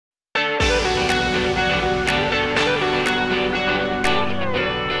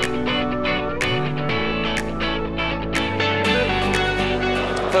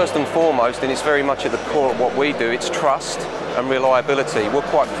first and foremost, and it's very much at the core of what we do, it's trust and reliability. We're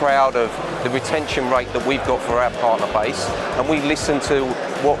quite proud of the retention rate that we've got for our partner base, and we listen to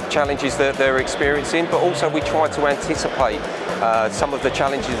what challenges that they're experiencing, but also we try to anticipate some of the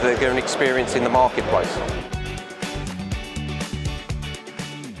challenges that they're going to experience in the marketplace.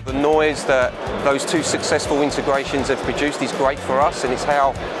 The noise that those two successful integrations have produced is great for us, and it's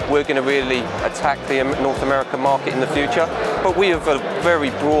how we're going to really attack the North American market in the future. But we have a very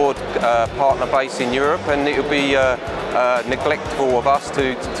broad partner base in Europe, and it would be neglectful of us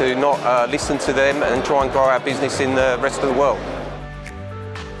to not listen to them and try and grow our business in the rest of the world.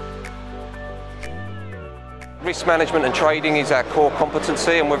 Risk management and trading is our core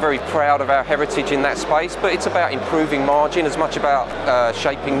competency, and we're very proud of our heritage in that space, but it's about improving margin as much about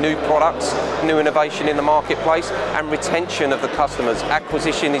shaping new products, new innovation in the marketplace, and retention of the customers.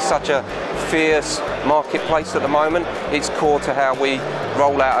 Acquisition is such a fierce marketplace at the moment. It's core to how we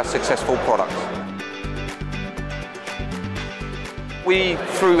roll out our successful products. We,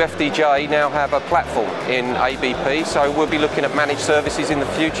 through FDJ, now have a platform in ABP, so we'll be looking at managed services in the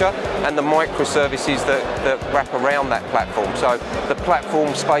future and the microservices that wrap around that platform. So the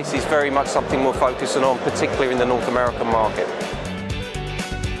platform space is very much something we're focusing on, particularly in the North American market.